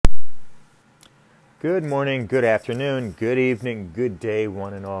Good morning, good afternoon, good evening, good day,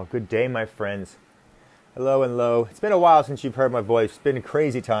 one and all. Good day, my friends. Hello and low. It's been a while since you've heard my voice. It's been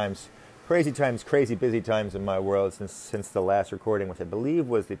crazy times, crazy busy times in my world since the last recording, which I believe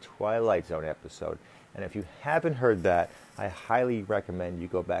was the Twilight Zone episode. And if you haven't heard that, I highly recommend you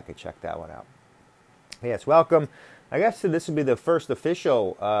go back and check that one out. Yes, welcome. I guess this would be the first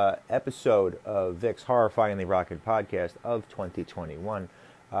official episode of Vic's Horrifyingly Rockin' podcast of 2021.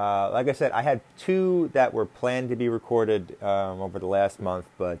 Like I said, I had two that were planned to be recorded over the last month,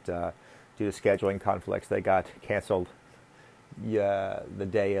 but due to scheduling conflicts, they got canceled the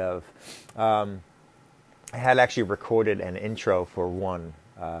day of. I had actually recorded an intro for one.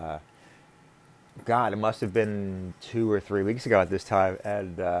 God, it must have been 2 or 3 weeks ago at this time,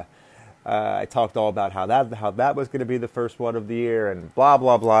 and I talked all about how that was going to be the first one of the year, and blah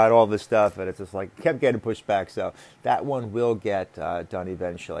blah blah, and all this stuff, and it's just like kept getting pushed back. So that one will get done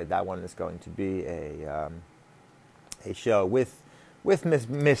eventually. That one is going to be a show with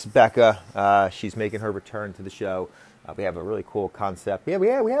Miss Becca. She's making her return to the show. We have a really cool concept. Yeah,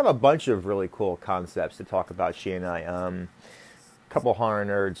 we have a bunch of really cool concepts to talk about. She and I, a couple horror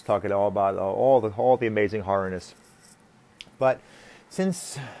nerds talking all about all the amazing horrorness. But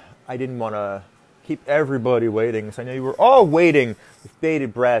since I didn't want to keep everybody waiting, so I know you were all waiting with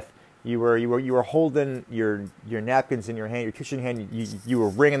bated breath. You were holding your napkins in your hand, your tissue in your hand. You were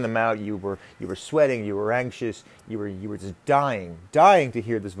wringing them out. You were sweating. You were anxious. You were just dying to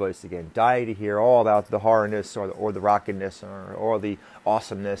hear this voice again. Dying to hear all about the horrorness or the rockiness or the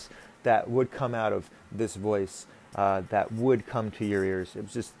awesomeness that would come out of this voice. That would come to your ears. It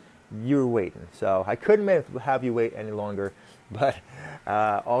was just you were waiting. So I couldn't have you wait any longer. But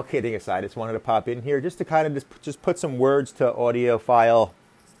all kidding aside, I just wanted to pop in here just to kind of just put some words to audio file,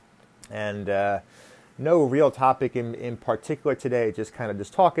 and no real topic in particular today. Just kind of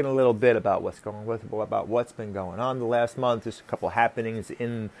just talking a little bit about what's been going on the last month. Just a couple happenings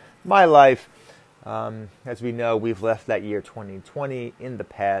in my life. As we know, we've left that year 2020 in the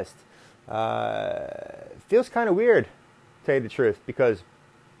past. Feels kind of weird, to tell you the truth, because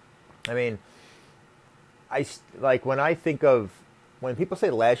I mean, when people say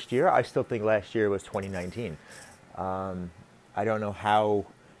last year, I still think last year was 2019. I don't know how.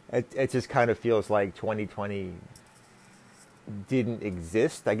 It just kind of feels like 2020 didn't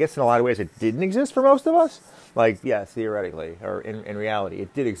exist. I guess in a lot of ways it didn't exist for most of us. Like, yeah, theoretically, or in reality,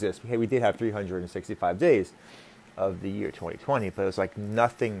 it did exist. We did have 365 days of the year 2020, but it was like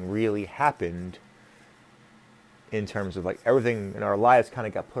nothing really happened in terms of like everything in our lives kind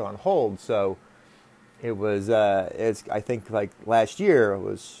of got put on hold. So it was, I think like last year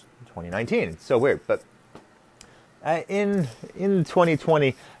was 2019. It's so weird. But in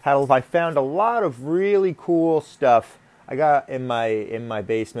 2020, I found a lot of really cool stuff. I got in my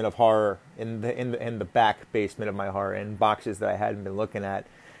basement of horror, in the back basement of my horror, in boxes that I hadn't been looking at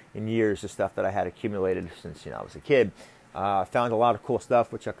in years, of stuff that I had accumulated since I was a kid. Found a lot of cool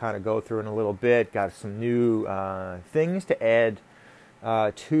stuff, which I'll kind of go through in a little bit. Got some new things to add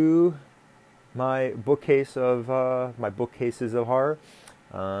to my bookcases of horror.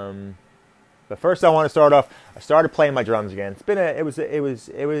 But first, I want to start off. I started playing my drums again. It was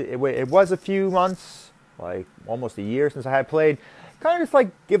a few months, like almost a year since I had played. Kind of just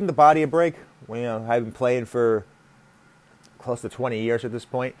like giving the body a break. I've been playing for close to 20 years at this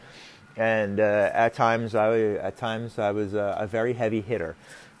point, and at times I was a very heavy hitter.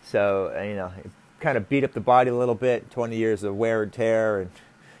 So it kind of beat up the body a little bit. 20 years of wear and tear, and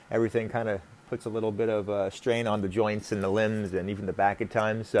everything kind of puts a little bit of strain on the joints and the limbs and even the back at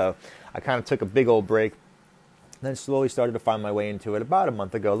times. So I kind of took a big old break, then slowly started to find my way into it about a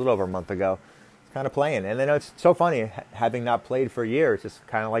little over a month ago. Kind of playing, and then it's so funny having not played for a year. It's just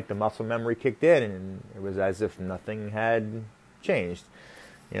kind of like the muscle memory kicked in, and it was as if nothing had changed.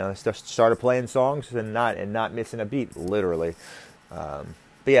 I started playing songs and not missing a beat, literally. But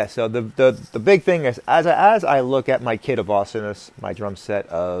yeah, so the big thing is as I look at my kit of awesomeness, my drum set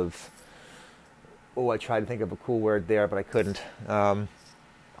of I tried to think of a cool word there, but I couldn't.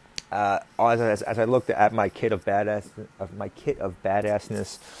 As I looked at my kit of badassness.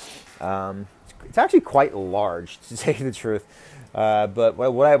 It's actually quite large, to tell you the truth. But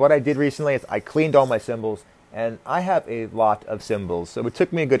what I did recently is I cleaned all my cymbals, and I have a lot of cymbals. So it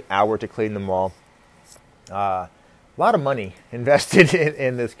took me a good hour to clean them all. A lot of money invested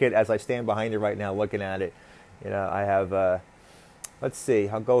in this kit as I stand behind it right now looking at it. I have, let's see,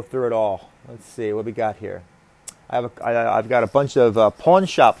 I'll go through it all. Let's see, what we got here. I've got a bunch of pawn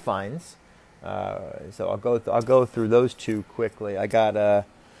shop finds. So I'll go through those two quickly. I got a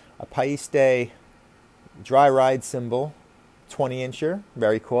Paiste dry ride cymbal, 20-incher,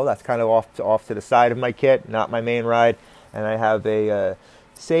 very cool. That's kind of off to the side of my kit, not my main ride. And I have a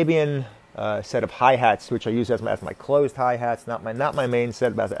Sabian set of hi-hats, which I use as my closed hi-hats, not my main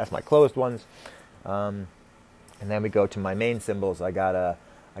set, but as my closed ones. And then we go to my main cymbals. I got a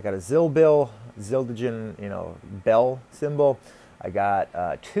Zildjian, bell cymbal. I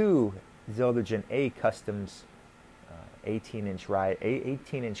got two Zildjian A customs,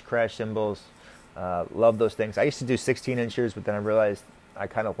 18-inch crash cymbals. Love those things. I used to do 16 inchers, but then I realized I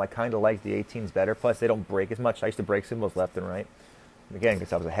kind of like the 18s better. Plus, they don't break as much. I used to break cymbals left and right. Again,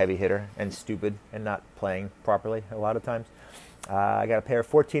 because I was a heavy hitter and stupid and not playing properly a lot of times. I got a pair of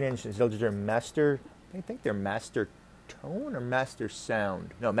 14-inch Zildjian Master. I think they're Master Tone or Master Sound.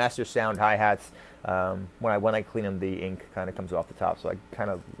 No, Master Sound hi-hats. When I clean them, the ink kind of comes off the top, so I kind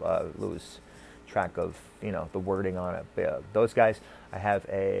of lose track of the wording on it. But, those guys. I have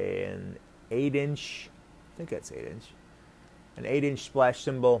an 8-inch. I think that's 8-inch. An 8-inch splash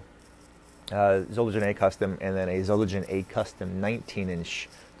cymbal. Zildjian A custom, and then a Zildjian A custom 19-inch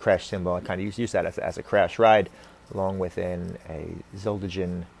crash cymbal. I kind of use that as a crash ride, along with a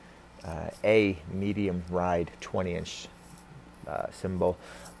Zildjian A medium ride 20-inch cymbal.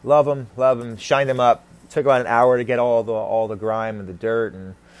 Love them, shine them up. Took about an hour to get all the grime and the dirt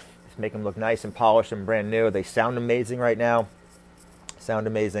and just make them look nice and polished and brand new. They sound amazing right now. Sound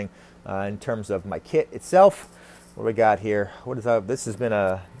amazing. In terms of my kit itself, what we got here? This has been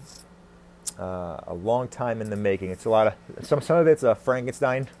a long time in the making. It's a lot of some of it's a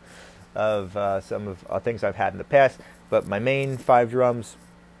Frankenstein of some of things I've had in the past. But my main 5 drums,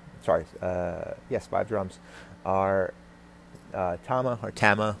 5 drums are Tama or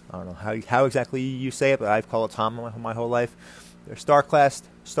Tama. I don't know how exactly you say it, but I've called it Tama my whole life. They're Star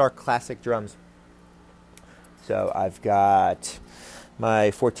Classic drums. So I've got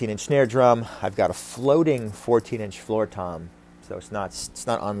my 14-inch snare drum. I've got a floating 14-inch floor tom. So it's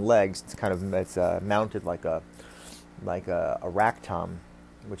not on legs. It's mounted like a rack tom,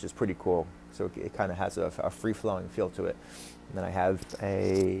 which is pretty cool. So it kind of has a free-flowing feel to it. And then I have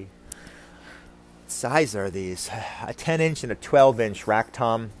what size are these? A 10-inch and a 12-inch rack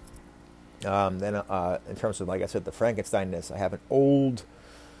tom. Then in terms of, like I said, the Frankenstein-ness, I have an old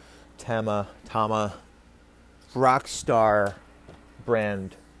Tama Rockstar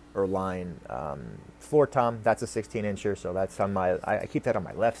brand or line floor tom. That's a 16-incher, so that's on I keep that on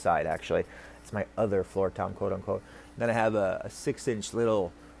my left side, actually. It's my other floor tom, quote unquote. Then I have a 6-inch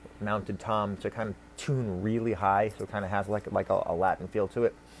little mounted tom to kind of tune really high, so it kind of has like a Latin feel to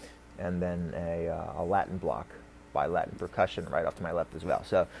it. And then a Latin block by Latin Percussion right off to my left as well.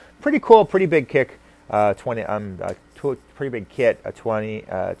 So pretty cool, pretty big kick. Pretty big kit. A 20,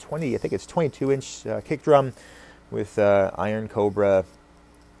 I think it's 22-inch kick drum with Iron Cobra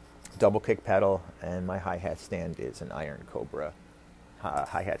double kick pedal, and my hi-hat stand is an Iron Cobra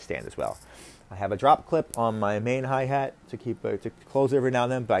hi-hat stand as well. I have a drop clip on my main hi-hat to close every now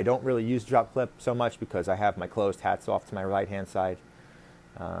and then, but I don't really use drop clip so much because I have my closed hats off to my right-hand side.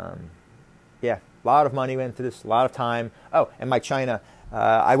 A lot of money went into this, a lot of time. Oh, and my China.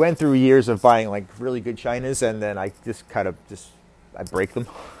 I went through years of buying like really good Chinas, and then I I break them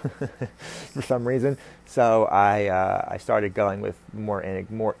for some reason. So I started going with more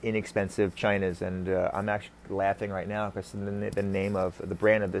inexpensive Chinas, and I'm actually laughing right now because the name of the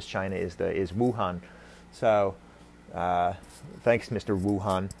brand of this China is Wuhan. So thanks, Mr.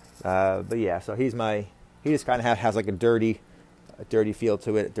 Wuhan. But yeah, so he just kind of has like a dirty feel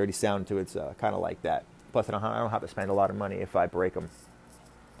to it, a dirty sound to it. It's kind of like that. Plus, I don't have to spend a lot of money if I break them.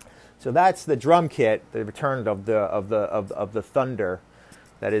 So that's the drum kit, the return of the Thunder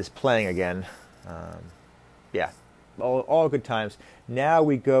that is playing again. All good times. Now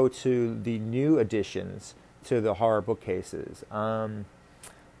we go to the new additions to the horror bookcases.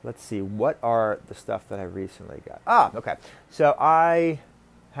 Let's see, what are the stuff that I recently got? Okay. So I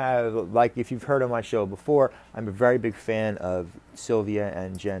have, like, if you've heard of my show before, I'm a very big fan of Sylvia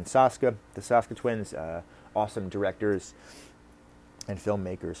and Jen Saska, the Saska twins, awesome directors and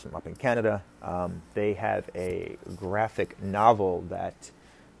filmmakers from up in Canada. They have a graphic novel that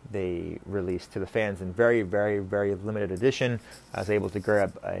they released to the fans in very, very, very limited edition. I was able to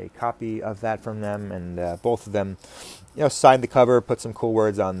grab a copy of that from them, and both of them, signed the cover, put some cool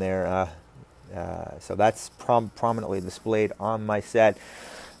words on there. So that's prominently displayed on my set.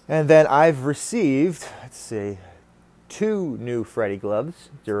 And then I've received, 2 new Freddy gloves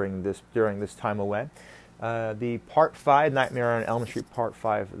during this time away. The Part 5, Nightmare on Elm Street Part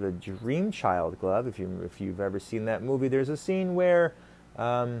 5, the Dream Child glove. If you've ever seen that movie, there's a scene where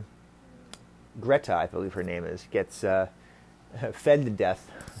Greta, I believe her name is, gets fed to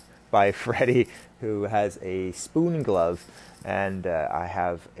death by Freddy, who has a spoon glove. And I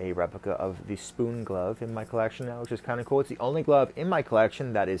have a replica of the Spoon glove in my collection now, which is kind of cool. It's the only glove in my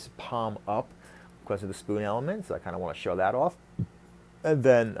collection that is palm up because of the Spoon element, so I kind of want to show that off. And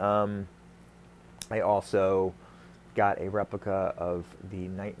then I also got a replica of the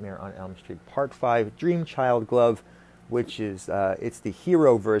Nightmare on Elm Street Part 5 Dream Child glove, which is, it's the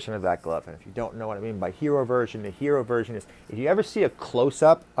hero version of that glove. And if you don't know what I mean by hero version, the hero version is, if you ever see a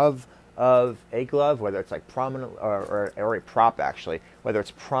close-up of a glove, whether it's like prominent, or a prop actually, whether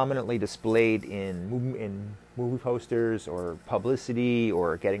it's prominently displayed in movie posters or publicity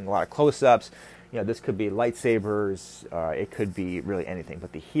or getting a lot of close-ups, this could be lightsabers, it could be really anything,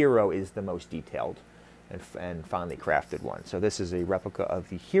 but the hero is the most detailed and finely crafted one. So this is a replica of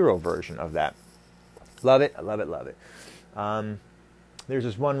the hero version of that. Love it, I love it, love it. There's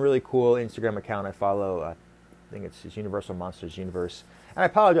this one really cool Instagram account I follow. I think it's Universal Monsters Universe. And I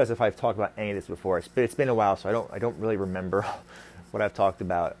apologize if I've talked about any of this before. It's been a while, so I don't really remember what I've talked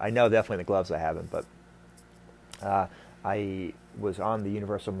about. I know definitely the gloves I haven't, but I was on the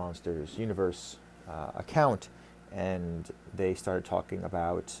Universal Monsters Universe account, and they started talking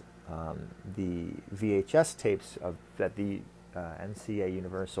about the VHS tapes that the NCA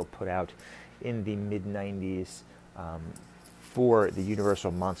Universal put out in the mid-90s for the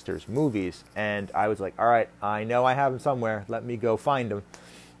Universal Monsters movies. And I was like, all right, I know I have them somewhere. Let me go find them.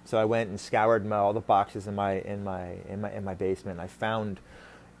 So I went and scoured all the boxes in my basement. I found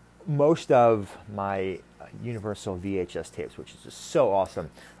most of my Universal VHS tapes, which is just so awesome.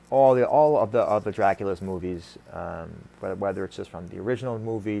 All of the Dracula's movies, whether it's just from the original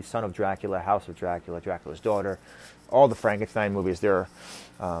movie, Son of Dracula, House of Dracula, Dracula's Daughter, all the Frankenstein movies. They're,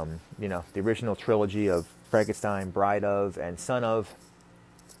 the original trilogy of Frankenstein, Bride of, and Son of,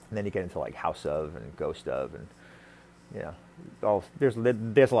 and then you get into like House of and Ghost of, and there's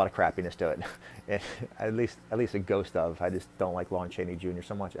a lot of crappiness to it. at least a Ghost of. I just don't like Lon Chaney Jr.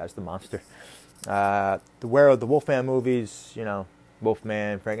 so much as the monster. The Wolfman movies,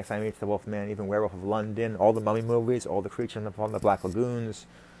 Wolfman, Frankenstein meets the Wolfman, even Werewolf of London, all the Mummy movies, all the Creature from the Black Lagoons,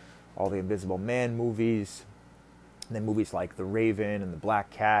 all the Invisible Man movies, and then movies like The Raven and The Black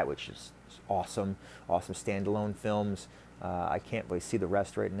Cat, which is awesome standalone films. I can't really see the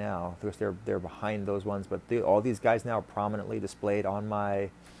rest right now because they're behind those ones, but all these guys now are prominently displayed on my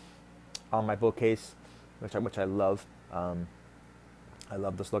bookcase, which I love. I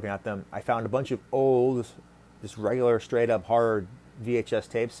love just looking at them. I found a bunch of old, just regular straight up horror VHS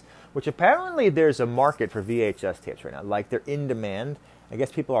tapes, which apparently there's a market for VHS tapes right now. Like, they're in demand. I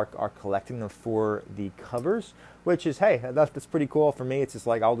guess people are collecting them for the covers, which is, hey, that's pretty cool. For me, it's just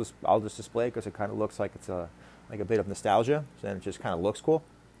like I'll just display it because it kind of looks like it's a bit of nostalgia, and it just kind of looks cool.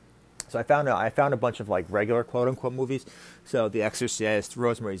 So I found a bunch of like regular quote unquote movies. So The Exorcist,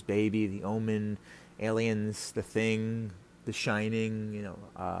 Rosemary's Baby, The Omen, Aliens, The Thing, The Shining,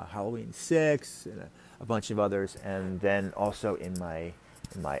 Halloween 6, and a bunch of others. And then also in my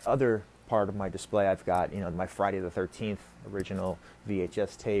other part of my display, I've got my Friday the 13th original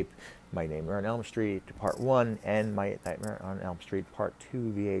VHS tape, my Nightmare on Elm Street Part 1, and my Nightmare on Elm Street Part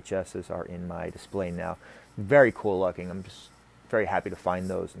 2 VHSs are in my display now. Very cool looking. I'm just very happy to find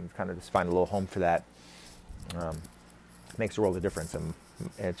those and kind of just find a little home for that. Makes a world of difference, and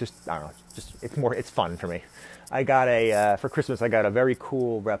it just, I don't know, it's fun for me. I got for Christmas, I got a very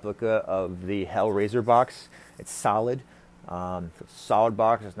cool replica of the Hellraiser box. It's solid. It's a solid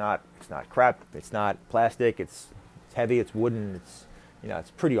box. It's not crap. It's not plastic. It's heavy. It's wooden.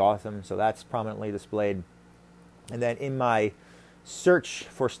 It's pretty awesome. So that's prominently displayed. And then in my search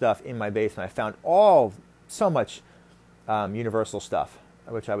for stuff in my basement, I found so much Universal stuff,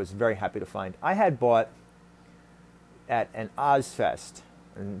 which I was very happy to find. I had bought at an Ozfest,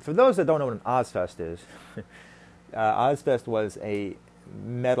 and for those that don't know what an Ozfest is, Ozfest was a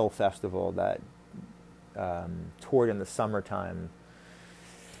metal festival that toured in the summertime.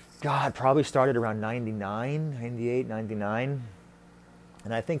 God, probably started around 98, 99.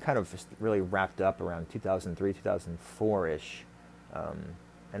 And I think kind of just really wrapped up around 2003, 2004-ish.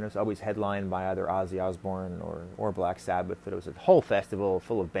 And it was always headlined by either Ozzy Osbourne or Black Sabbath. But it was a whole festival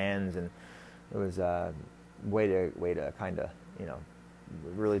full of bands, and it was a way to kind of,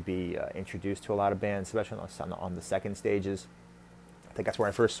 really be introduced to a lot of bands, especially on the second stages. I think that's where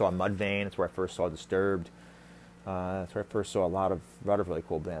I first saw Mudvayne. That's where I first saw Disturbed. That's where I first saw a lot of really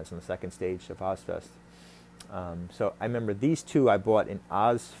cool bands on the second stage of Ozfest. So I remember these two I bought in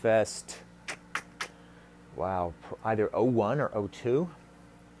Ozfest, either 01 or 02.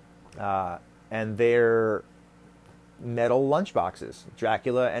 And they're metal lunchboxes,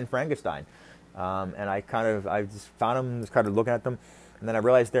 Dracula and Frankenstein. And I just found them, just kind of looking at them, and then I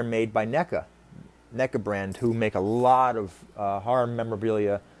realized they're made by NECA. NECA brand, who make a lot of horror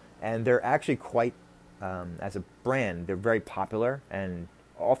memorabilia, and they're actually quite, as a brand, they're very popular and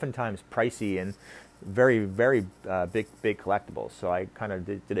oftentimes pricey and very, very big collectibles. So I kind of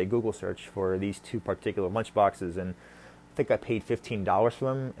did a Google search for these two particular lunchboxes, and I think I paid $15 for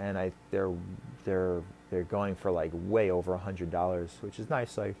them, and they're going for like way over $100, which is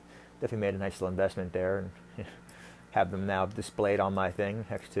nice. I definitely made a nice little investment there, and have them now displayed on my thing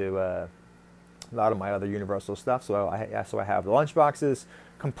next to a lot of my other Universal stuff. So I have the lunchboxes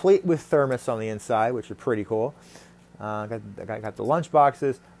complete with thermos on the inside, which are pretty cool. I got the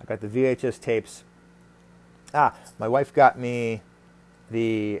lunchboxes. I got the VHS tapes. My wife got me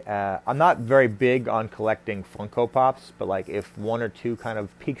the. I'm not very big on collecting Funko Pops, but like if one or two kind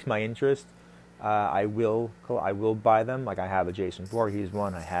of piques my interest, I will buy them. Like I have a Jason Voorhees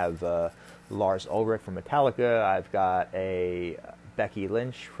one. I have Lars Ulrich from Metallica. I've got a Becky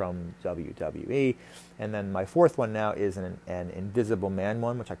Lynch from WWE, and then my fourth one now is an Invisible Man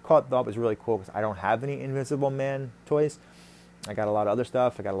one, which I thought was really cool because I don't have any Invisible Man toys. I got a lot of other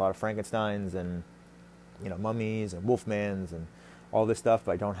stuff. I got a lot of Frankensteins and mummies and Wolfmans and all this stuff,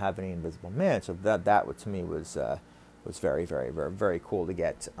 but I don't have any Invisible Man. So that to me was very, very, very, very cool to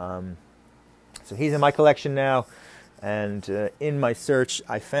get. So he's in my collection now, and in my search,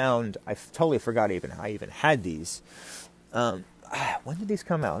 I totally forgot I even had these. When did these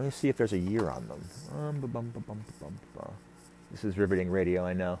come out? Let me see if there's a year on them. This is riveting radio,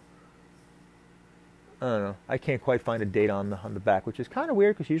 I know. I don't know. I can't quite find a date on the back, which is kind of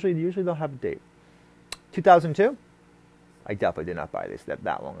weird because usually they'll have a date. 2002? I definitely did not buy this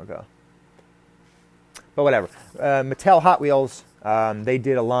that long ago. But whatever. Mattel Hot Wheels, they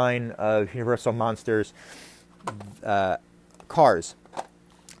did a line of Universal Monsters cars.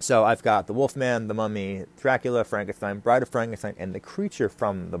 So I've got the Wolfman, the Mummy, Dracula, Frankenstein, Bride of Frankenstein, and the Creature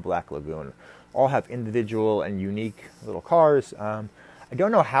from the Black Lagoon. All have individual and unique little cars. I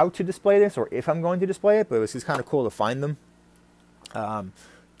don't know how to display this or if I'm going to display it, but it was just kind of cool to find them.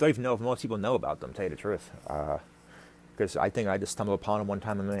 Don't even know if most people know about them, to tell you the truth. Because I think I just stumbled upon them one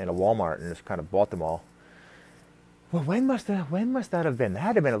time in a Walmart and just kind of bought them all. Well, when must that have been? That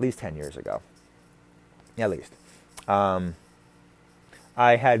had to have been at least 10 years ago. At least.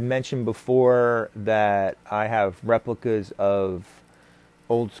 I had mentioned before that I have replicas of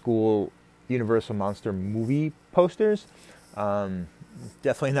old school Universal Monster movie posters.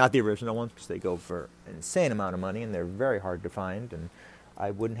 Definitely not the original ones because they go for an insane amount of money and they're very hard to find, and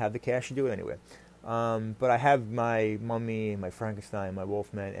I wouldn't have the cash to do it anyway. But I have my Mummy, my Frankenstein, my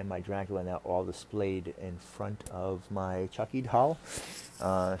Wolfman, and my Dracula now all displayed in front of my Chucky doll.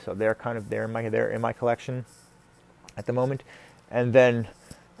 So they're in my collection at the moment. And then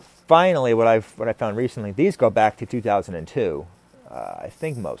finally, what I found recently, these go back to 2002. I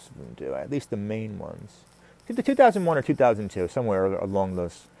think most of them do, at least the main ones. Either 2001 or 2002, somewhere along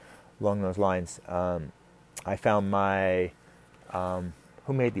those lines. I found my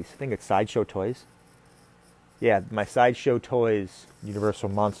who made these? I think it's Sideshow Toys. Yeah, my Sideshow Toys Universal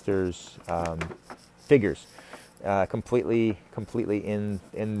Monsters figures, completely in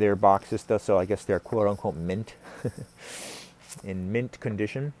their boxes stuff. So I guess they're quote unquote mint, in mint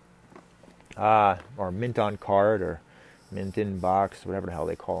condition, or mint on card, or mint in box, whatever the hell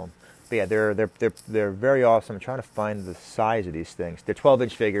they call them. But yeah, they're very awesome. I'm trying to find the size of these things. They're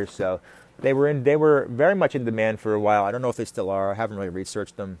 12-inch figures, so they were very much in demand for a while. I don't know if they still are. I haven't really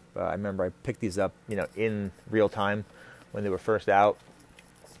researched them. I remember I picked these up, in real time when they were first out.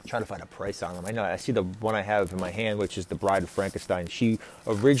 I'm trying to find a price on them. I know I see the one I have in my hand, which is the Bride of Frankenstein. She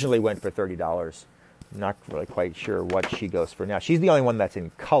originally went for $30. Not really quite sure what she goes for now. She's the only one that's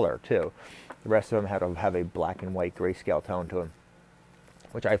in color too. The rest of them have a black and white grayscale tone to them,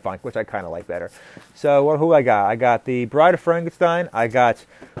 which I kind of like better. So who I got? I got the Bride of Frankenstein. I got,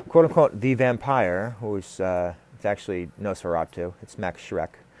 quote unquote, the Vampire, who's it's actually Nosferatu. It's Max Schreck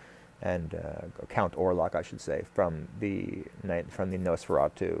and Count Orlok, I should say, from the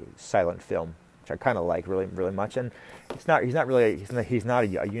Nosferatu silent film, which I kind of like really, really much. And he's not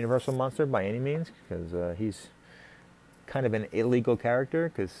a universal monster by any means, because he's kind of an illegal character.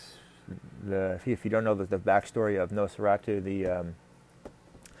 Because if you don't know the backstory of Nosferatu,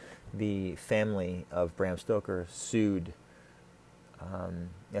 the family of Bram Stoker sued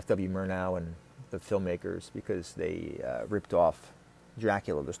F.W. Murnau and the filmmakers because they ripped off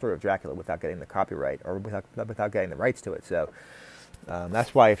Dracula, the story of Dracula, without getting the copyright or without getting the rights to it. So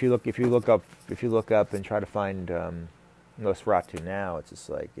that's why if you look up and try to find Nosferatu now, it's just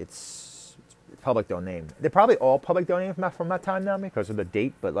like it's public domain. They're probably all public domain from that time now because of the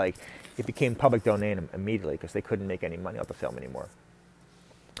date, but like it became public domain immediately because they couldn't make any money off the film anymore.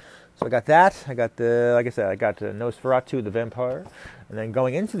 So I got that. I got like I said, I got Nosferatu, the vampire. And then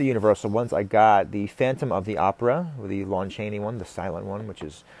going into the Universal ones, I got the Phantom of the Opera, the Lon Chaney one, the silent one, which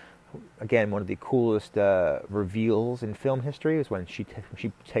is, again, one of the coolest reveals in film history, is when she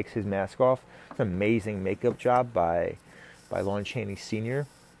takes his mask off. It's an amazing makeup job by Lon Chaney Sr.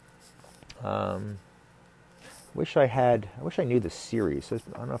 Wish I knew the series. I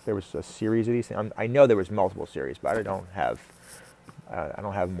don't know if there was a series of these things. I know there was multiple series, but I don't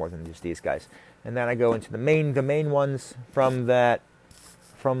have more than just these guys. And then I go into the main ones from the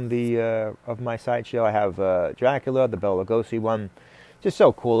of my sideshow. I have Dracula, the Bela Lugosi one. Just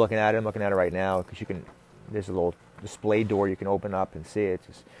so cool looking at it. I'm looking at it right now because there's a little display door you can open up and see it.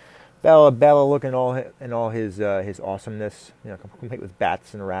 Just Bela looking in all his awesomeness. Complete with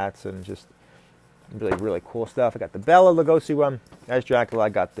bats and rats and just really, really cool stuff. I got the Bela Lugosi one as Dracula. I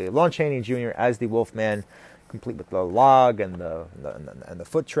got the Lon Chaney Jr. as the Wolfman, complete with the log and the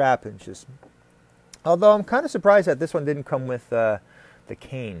foot trap, and just. Although I'm kind of surprised that this one didn't come with the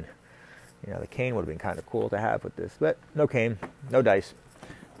cane. The cane would have been kind of cool to have with this, but no cane, no dice.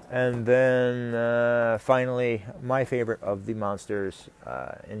 And then finally, my favorite of the monsters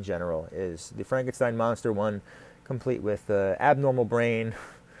in general is the Frankenstein monster one, complete with abnormal brain.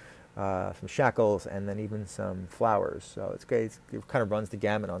 Some shackles, and then even some flowers. So it's great. It kind of runs the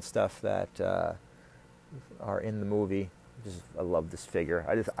gamut on stuff that are in the movie. I love this figure.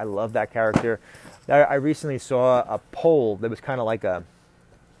 I love that character. I recently saw a poll that was kind of like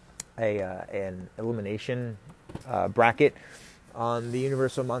an elimination bracket on the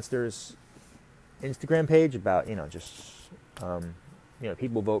Universal Monsters Instagram page about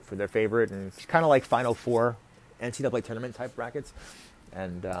people vote for their favorite, and it's kind of like Final Four NCAA tournament type brackets.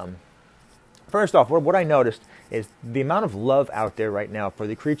 And first off, what I noticed is the amount of love out there right now for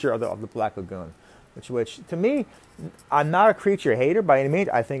the creature of the Black Lagoon, which to me, I'm not a creature hater by any means.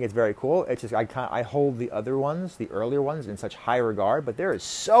 I think it's very cool. It's just I hold the other ones, the earlier ones, in such high regard. But there is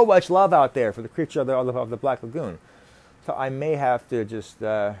so much love out there for the creature of the Black Lagoon. So I may have to just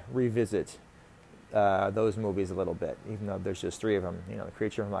revisit those movies a little bit, even though there's just three of them. The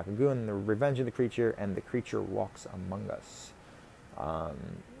Creature of the Black Lagoon, The Revenge of the Creature, and The Creature Walks Among Us. But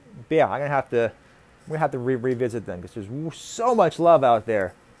yeah, I'm gonna have to revisit them because there's so much love out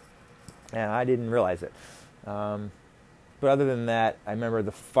there, and I didn't realize it. But other than that, I remember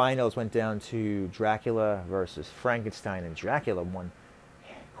the finals went down to Dracula versus Frankenstein, and Dracula won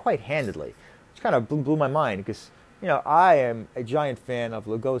quite handedly, which kind of blew my mind because I am a giant fan of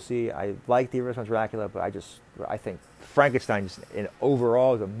Lugosi. I like the original Dracula, but I think Frankenstein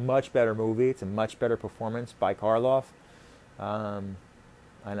overall is a much better movie. It's a much better performance by Karloff. I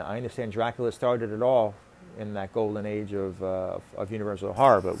understand Dracula started it all in that golden age of Universal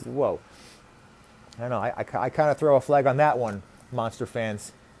horror, but whoa. I don't know. I kind of throw a flag on that one, monster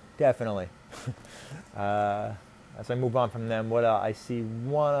fans. Definitely. As I move on from them, I see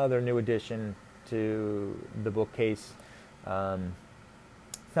one other new addition to the bookcase.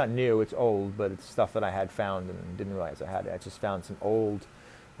 It's not new, it's old, but it's stuff that I had found and didn't realize I had it. I just found some old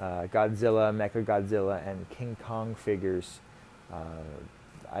Godzilla, Mechagodzilla, and King Kong figures.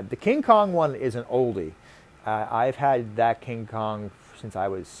 The King Kong one is an oldie. I've had that King Kong since I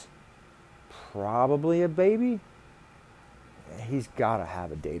was probably a baby. He's got to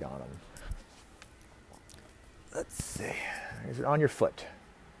have a date on him. Let's see. Is it on your foot?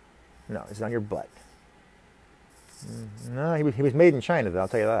 No, is it on your butt? No, he was made in China, though, I'll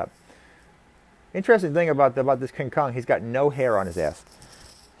tell you that. Interesting thing about this King Kong, he's got no hair on his ass.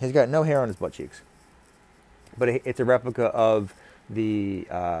 He's got no hair on his butt cheeks. But it's a replica of the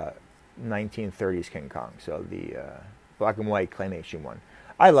 1930s King Kong, so the black and white claymation one.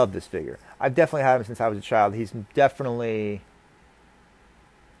 I love this figure. I've definitely had him since I was a child. He's definitely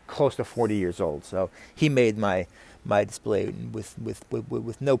close to 40 years old, so he made my display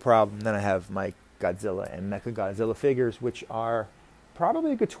with no problem. Then I have my Godzilla and Mechagodzilla figures, which are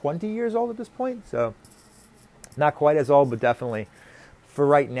probably a good 20 years old at this point, so not quite as old, but definitely for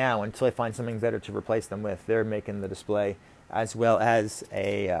right now, until I find something better to replace them with, they're making the display, as well as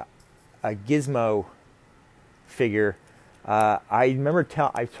a Gizmo figure. I remember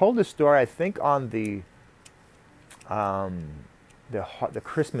I told this story, I think, on the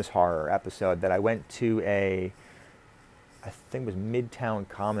Christmas horror episode, that I went to I think it was Midtown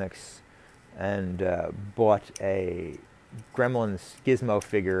Comics, and bought a Gremlins Gizmo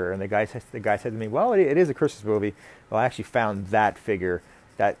figure, and the guy said to me, "Well, it is a Christmas movie." Well, I actually found that figure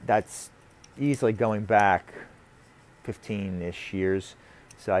that's easily going back 15-ish years.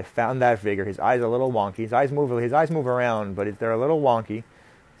 So I found that figure. His eyes are a little wonky. His eyes move around, but they're a little wonky.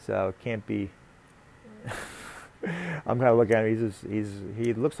 So it can't be I'm kind of looking at him.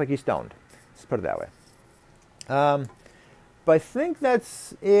 He looks like he's stoned. Let's put it that way. But I think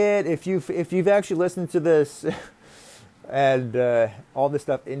that's it. If you've actually listened to this and all this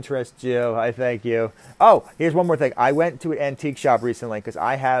stuff interests you, I thank you. Oh, here's one more thing. I went to an antique shop recently because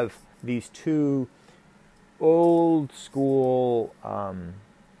I have these two old school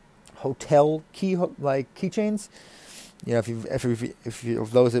hotel keychains. You know,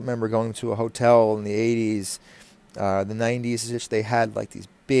 if those that remember going to a hotel in the 80s, the 90s, they had like these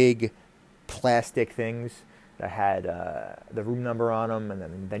big plastic things that had the room number on them,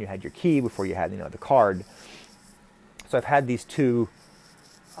 and then you had your key before you had the card. So I've had these two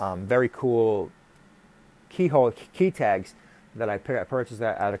very cool key tags that I purchased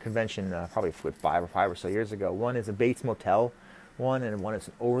at a convention probably 5 or so years ago. One is a Bates Motel one, and one is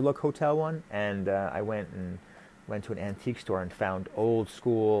an Overlook Hotel one. And I went to an antique store and found old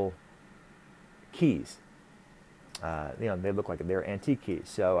school keys. They look like they're antique keys.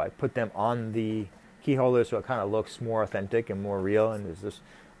 So I put them on the key holder so it kind of looks more authentic and more real. And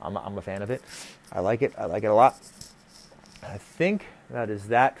I'm a fan of it. I like it. I like it a lot. I think that is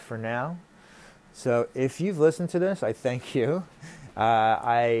that for now. So if you've listened to this, I thank you.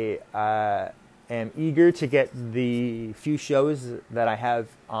 I am eager to get the few shows that I have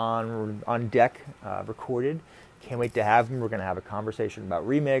on deck recorded. Can't wait to have them. We're going to have a conversation about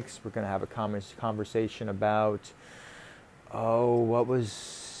remix. We're going to have a conversation about, what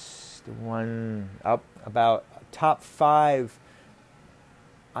was the one up about top 5.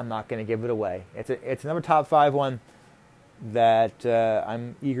 I'm not going to give it away. It's another top 5 one that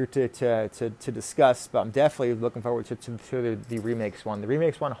I'm eager to discuss, but I'm definitely looking forward to the remix one. The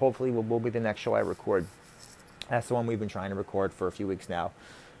remix one hopefully will be the next show I record. That's the one we've been trying to record for a few weeks now,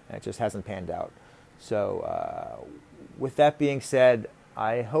 and it just hasn't panned out. So with that being said,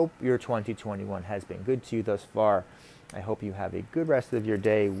 I hope your 2021 has been good to you thus far. I hope you have a good rest of your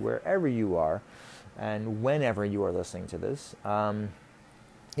day wherever you are and whenever you are listening to this.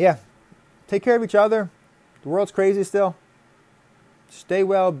 Take care of each other. The world's crazy still. Stay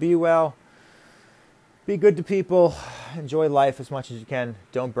well, be good to people, enjoy life as much as you can,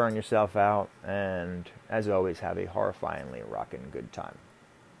 don't burn yourself out, and as always, have a horrifyingly rockin' good time.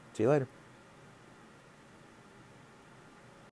 See you later.